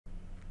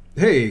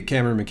Hey,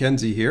 Cameron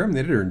McKenzie here. I'm the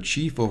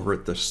editor-in-chief over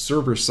at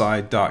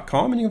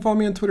theserverside.com, and you can follow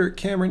me on Twitter at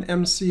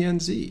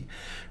CameronMCNZ.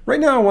 Right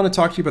now, I want to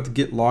talk to you about the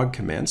git log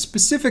command,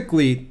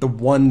 specifically the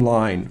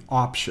one-line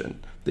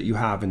option that you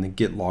have in the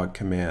git log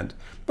command.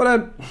 But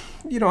I'm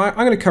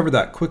going to cover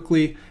that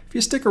quickly. If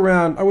you stick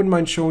around, I wouldn't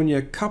mind showing you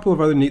a couple of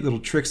other neat little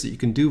tricks that you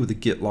can do with the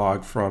git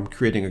log, from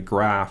creating a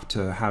graph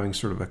to having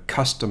sort of a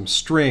custom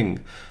string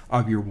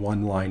of your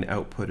one-line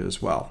output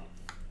as well.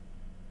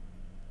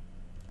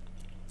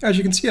 As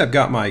you can see, I've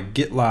got my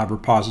GitLab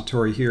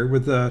repository here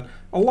with a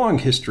long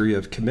history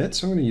of commits.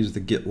 So I'm going to use the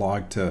git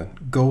log to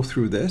go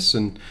through this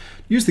and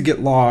use the git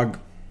log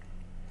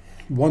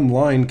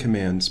one-line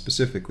command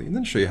specifically, and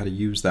then show you how to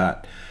use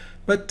that.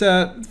 But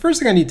the first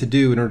thing I need to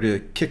do in order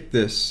to kick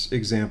this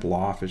example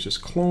off is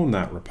just clone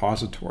that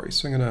repository.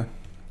 So I'm going to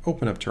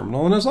open up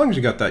terminal, and as long as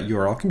you got that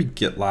URL, it can be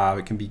GitLab,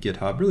 it can be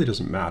GitHub, really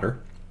doesn't matter.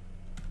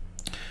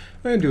 I'm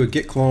going to do a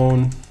git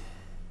clone,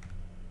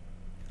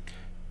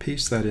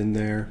 paste that in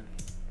there.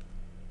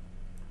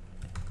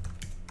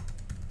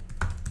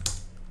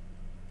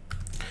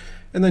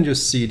 And then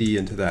just cd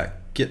into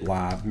that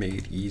GitLab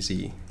made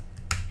easy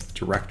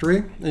directory,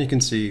 and you can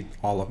see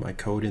all of my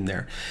code in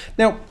there.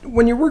 Now,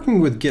 when you're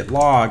working with git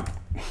log,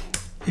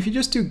 if you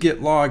just do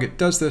git log, it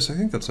does this. I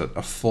think that's a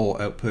full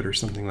output or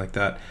something like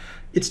that.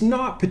 It's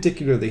not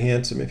particularly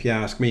handsome, if you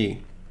ask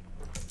me.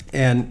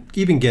 And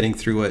even getting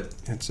through it,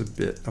 it's a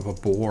bit of a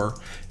bore.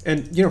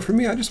 And for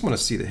me, I just want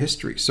to see the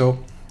history.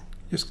 So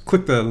just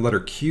click the letter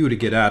Q to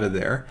get out of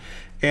there.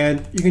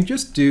 And you can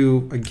just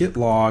do a git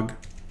log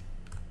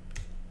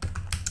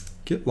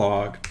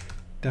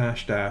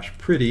 --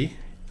 pretty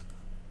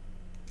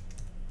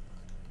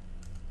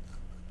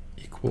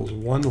equals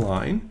one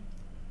line.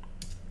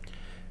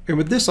 And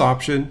with this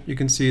option, you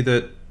can see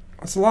that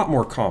it's a lot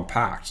more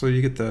compact. So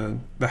you get the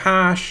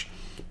hash,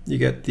 you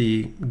get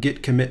the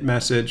git commit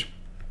message.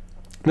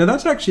 Now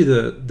that's actually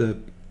the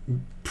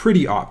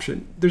pretty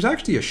option. There's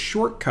actually a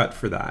shortcut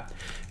for that.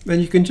 Then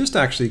you can just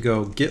actually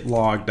go git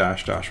log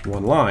 --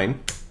 one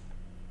line.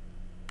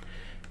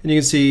 And you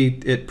can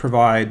see it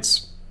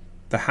provides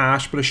the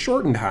hash, but a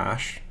shortened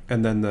hash,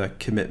 and then the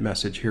commit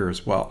message here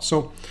as well.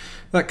 So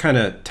that kind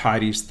of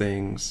tidies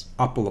things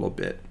up a little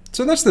bit.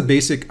 So that's the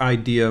basic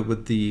idea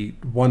with the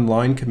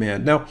one-line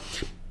command. Now,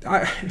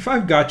 if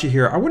I've got you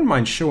here, I wouldn't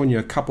mind showing you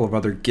a couple of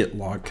other git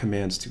log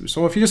commands too.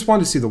 So if you just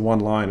want to see the one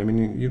line, I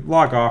mean, you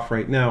log off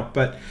right now,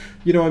 but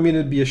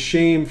it'd be a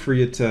shame for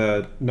you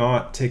to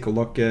not take a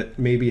look at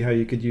maybe how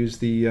you could use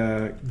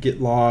the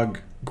git log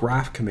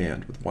graph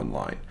command with one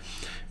line.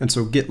 And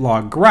so git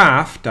log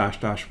graph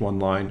 -- one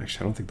line,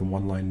 actually I don't think the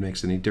one line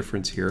makes any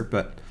difference here,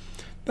 but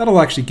that'll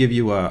actually give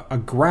you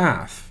a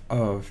graph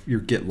of your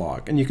git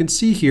log. And you can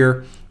see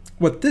here,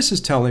 what this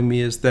is telling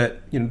me is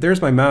that, there's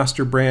my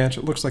master branch.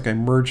 It looks like I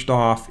merged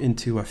off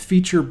into a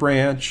feature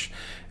branch,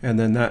 and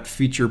then that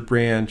feature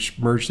branch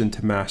merged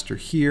into master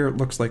here. It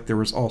looks like there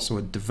was also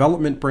a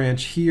development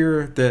branch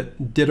here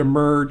that did a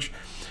merge.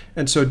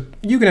 And so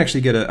you can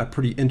actually get a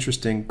pretty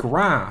interesting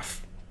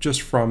graph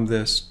just from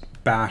this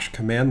bash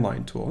command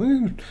line tool.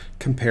 And it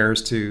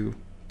compares to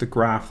the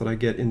graph that I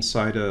get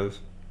inside of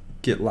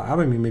GitLab.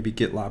 I mean, maybe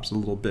GitLab's a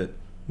little bit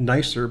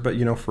nicer, but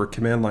for a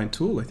command line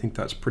tool, I think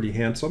that's pretty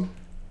handsome.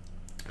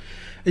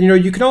 And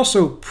you can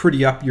also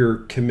pretty up your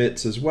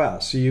commits as well.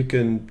 So you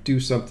can do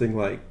something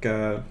like,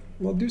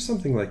 do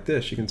something like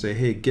this. You can say,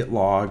 hey, git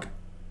log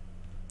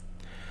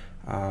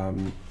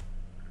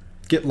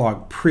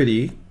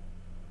pretty.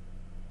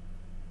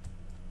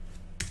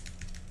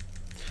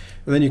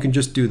 And then you can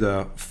just do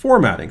the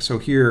formatting. So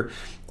here,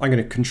 I'm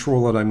going to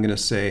control it. I'm going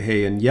to say,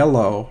 hey, in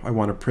yellow, I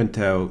want to print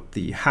out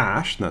the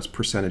hash, and that's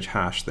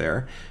 %hash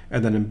there.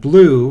 And then in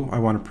blue, I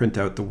want to print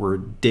out the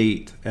word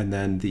date, and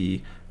then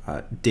the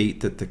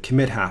date that the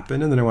commit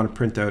happened. And then I want to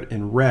print out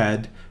in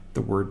red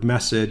the word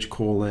message, :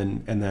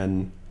 and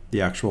then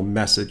the actual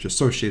message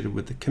associated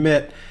with the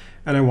commit.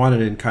 And I want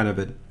it in kind of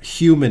a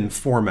human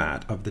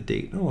format of the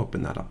date. I'll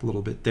open that up a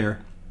little bit there.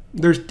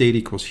 There's date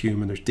equals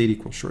human, there's date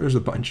equals short, there's a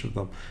bunch of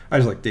them. I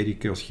just like date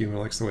equals human, I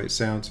like the way it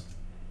sounds.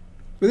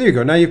 But there you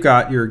go, now you've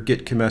got your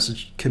git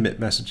commit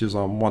messages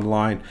on one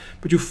line,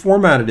 but you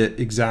formatted it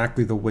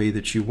exactly the way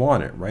that you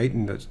want it, right?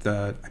 And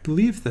I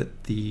believe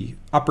that the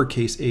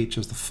uppercase H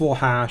is the full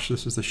hash,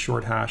 this is the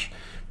short hash.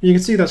 You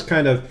can see that's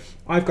kind of,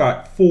 I've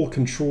got full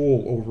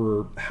control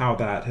over how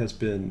that has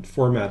been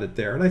formatted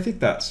there, and I think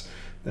that's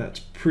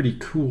pretty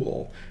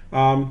cool.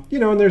 And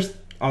there's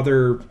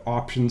other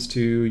options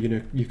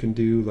too. You can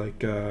do like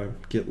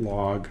git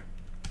log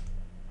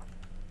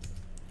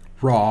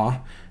raw,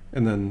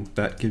 and then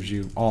that gives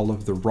you all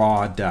of the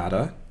raw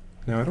data.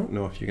 Now I don't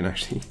know if you can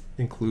actually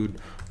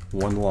include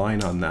one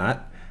line on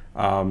that.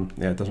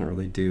 Yeah, it doesn't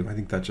really do. I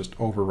think that just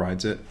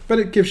overrides it, but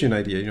it gives you an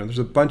idea. There's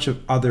a bunch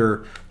of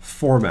other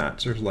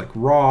formats. There's like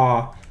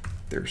raw,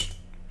 there's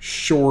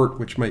short,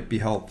 which might be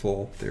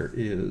helpful. There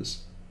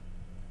is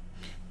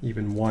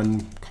even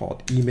one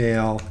called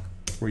email,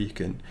 where you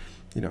can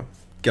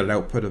get an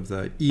output of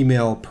the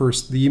email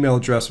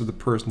address of the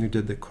person who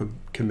did the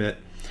commit.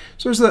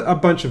 So there's a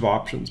bunch of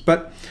options.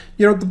 But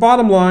the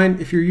bottom line,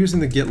 if you're using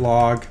the git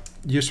log,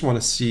 you just want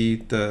to see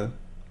the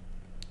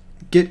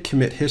git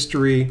commit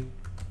history.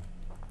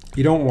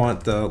 You don't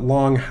want the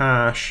long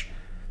hash.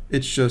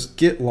 It's just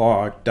git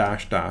log --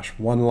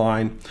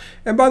 oneline.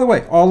 And by the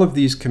way, all of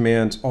these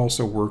commands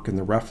also work in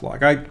the ref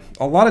log. A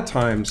lot of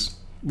times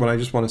when I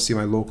just want to see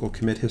my local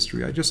commit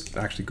history, I just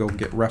actually go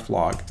git ref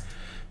log,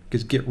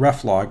 because git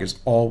ref log is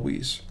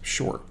always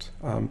short.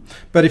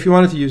 But if you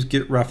wanted to use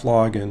git ref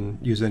log and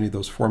use any of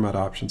those format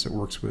options, it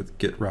works with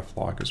git ref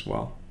log as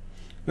well.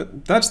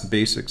 But that's the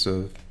basics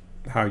of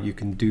how you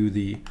can do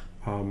the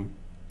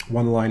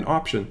one-line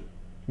option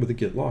with a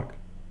git log.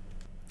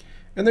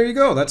 And there you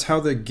go. That's how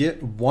the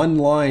git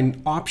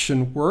one-line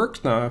option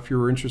works. Now, if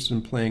you're interested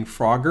in playing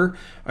Frogger,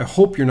 I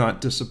hope you're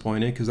not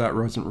disappointed, because that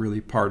wasn't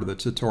really part of the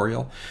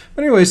tutorial.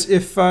 But anyways,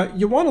 if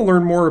you want to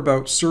learn more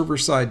about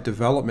server-side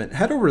development,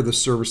 head over to the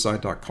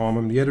serverside.com.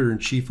 I'm the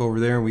editor-in-chief over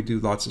there, and we do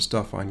lots of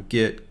stuff on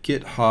Git,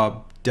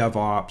 GitHub,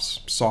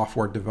 DevOps,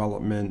 software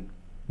development,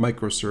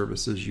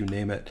 microservices, you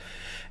name it.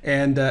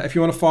 And if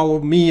you want to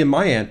follow me and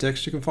my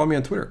antics, you can follow me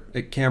on Twitter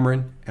at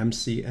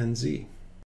CameronMCNZ.